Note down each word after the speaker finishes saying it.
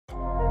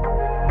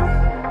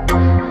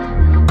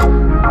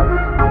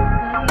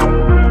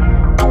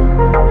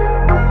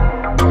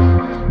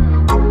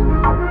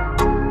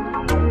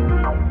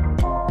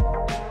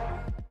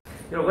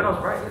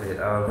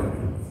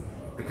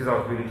because I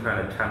was really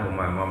trying to channel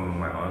my mum and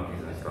my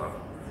aunties and stuff.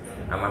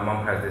 And my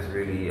mum has this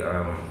really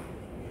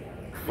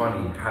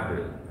funny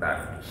habit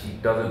that she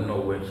doesn't know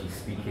when she's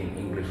speaking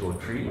English or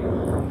Tree.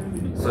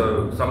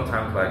 So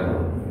sometimes like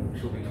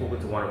she'll be talking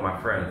to one of my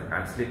friends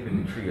and slip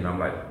in the Tree, and I'm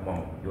like,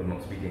 Mom, you're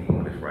not speaking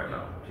English right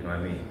now. Do you know what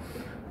I mean?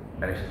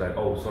 And then she's like,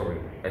 oh, sorry.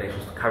 And then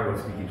she'll carry on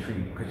speaking Tree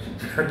because she,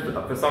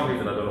 for some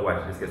reason, I don't know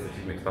why, she just gets the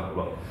two mixed up a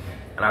lot.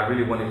 And I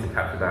really wanted to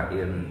capture that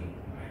in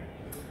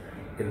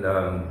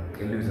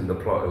Losing the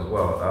Plot as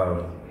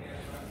well.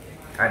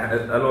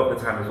 And a lot of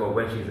the time as well,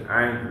 when she's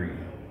angry,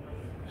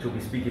 she'll be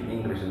speaking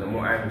English, and the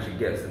more angry she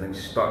gets, and then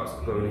she starts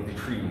going into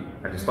Tree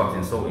and just starts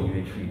insulting you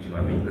in Tree. Do you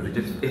know what I mean?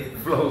 Because it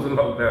flows a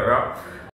lot better out.